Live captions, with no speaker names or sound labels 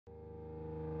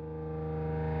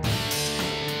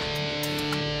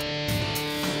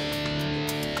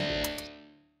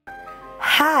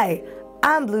Hi,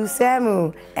 I'm Blu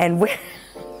Samu and we're...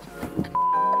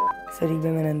 Sorry, ik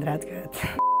ben met een draad kwijt.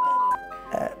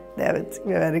 Ik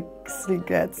ben met een string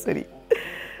kwijt, sorry.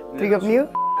 Terug opnieuw.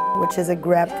 Which is a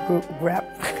grab group.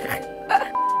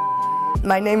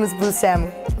 My name is Blu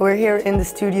Samu. We're here in the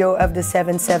studio of the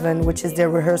 7-7, which is their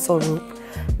rehearsal group.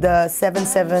 The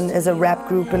 7-7 is a rap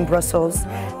group in Brussels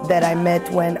that I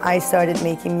met when I started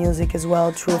making music as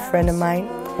well through a friend of mine.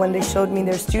 When they showed me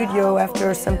their studio,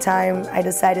 after some time, I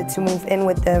decided to move in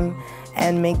with them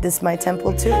and make this my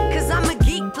temple too. Cause I'm a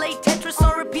geek, play Tetris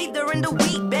on repeat during the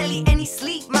week. Barely any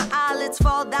sleep, my eyelids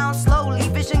fall down slowly,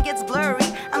 vision gets blurry.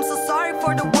 I'm so sorry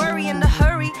for the worry and the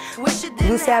hurry. Wish it didn't.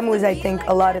 Blu Samu is, I think,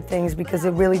 a lot of things because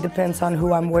it really depends on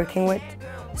who I'm working with.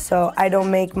 So I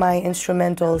don't make my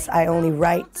instrumentals, I only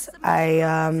write.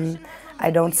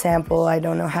 I don't sample, I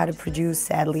don't know how to produce,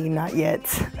 sadly, not yet.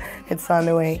 It's on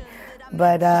the way.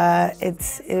 But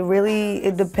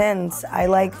it depends. I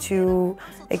like to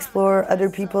explore other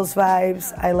people's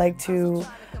vibes. I like to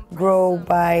grow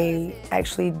by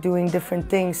actually doing different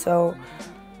things. So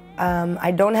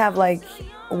I don't have like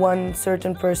one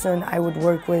certain person I would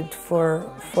work with for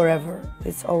forever.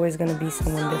 It's always gonna be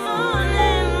someone different.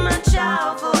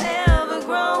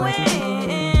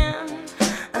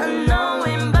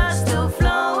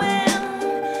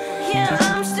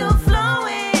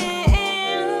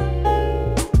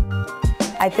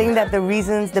 I think that the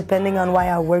reasons, depending on why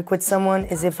I work with someone,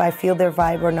 is if I feel their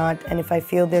vibe or not, and if I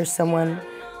feel there's something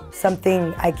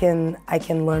I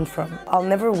can learn from. I'll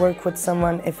never work with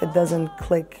someone if it doesn't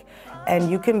click.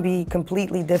 And you can be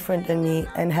completely different than me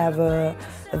and have a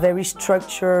very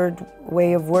structured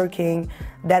way of working.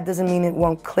 That doesn't mean it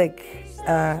won't click.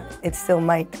 It still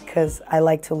might, because I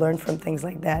like to learn from things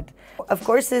like that. Of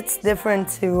course, it's different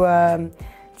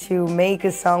to make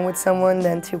a song with someone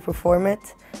than to perform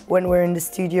it. When we're in the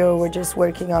studio, we're just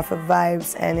working off of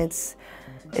vibes, and it's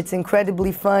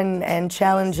incredibly fun and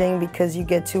challenging because you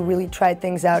get to really try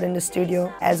things out in the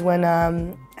studio. As when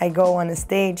I go on a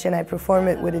stage and I perform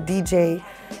it with a DJ,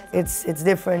 it's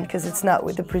different because it's not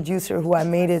with the producer who I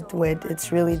made it with.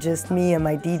 It's really just me and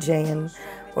my DJ, and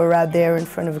we're out there in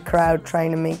front of a crowd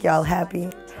trying to make y'all happy.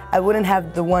 I wouldn't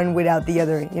have the one without the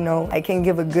other, you know. I can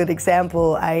give a good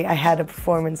example. I had a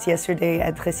performance yesterday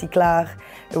at Repetitiekot.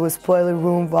 It was Spoiler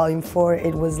Room Volume 4.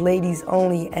 It was ladies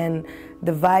only, and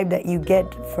the vibe that you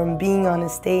get from being on a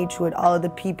stage with all of the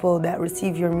people that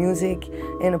receive your music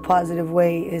in a positive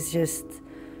way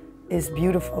is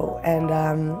beautiful, and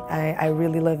I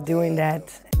really love doing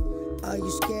that. Are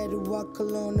you scared to walk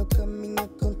alone or caminho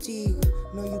contigo?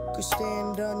 No, you could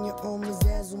stand on your own, mas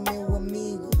és o meu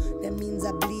amigo. That means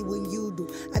I bleed when you do.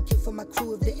 I care for my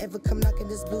crew if they ever come knocking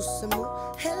this Blu Samu.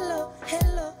 Hello,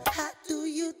 hello, how do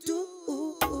you do?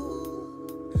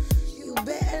 You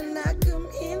better not come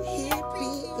in here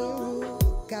being rude.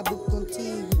 Cabo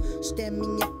contigo, esta é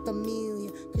minha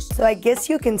família. So I guess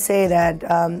you can say that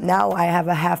now I have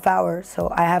a half hour, so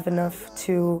I have enough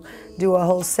to do a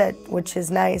whole set, which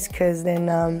is nice because then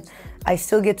I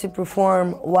still get to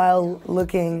perform while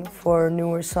looking for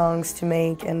newer songs to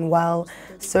make and while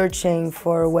searching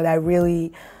for what I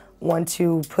really want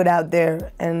to put out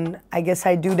there. And I guess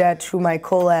I do that through my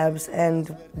collabs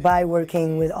and by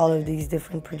working with all of these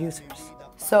different producers.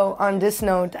 So on this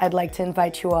note, I'd like to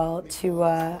invite you all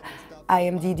to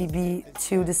IMDb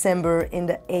 2 December in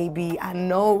the AB. I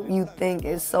know you think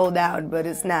it's sold out, but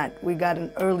it's not. We got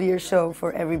an earlier show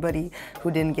for everybody who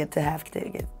didn't get to have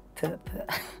tickets.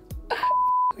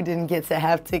 Who didn't get to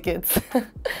have tickets.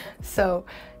 So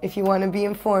if you want to be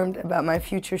informed about my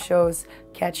future shows,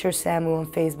 catch your Samu on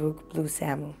Facebook, Blu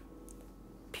Samu.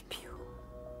 Piep.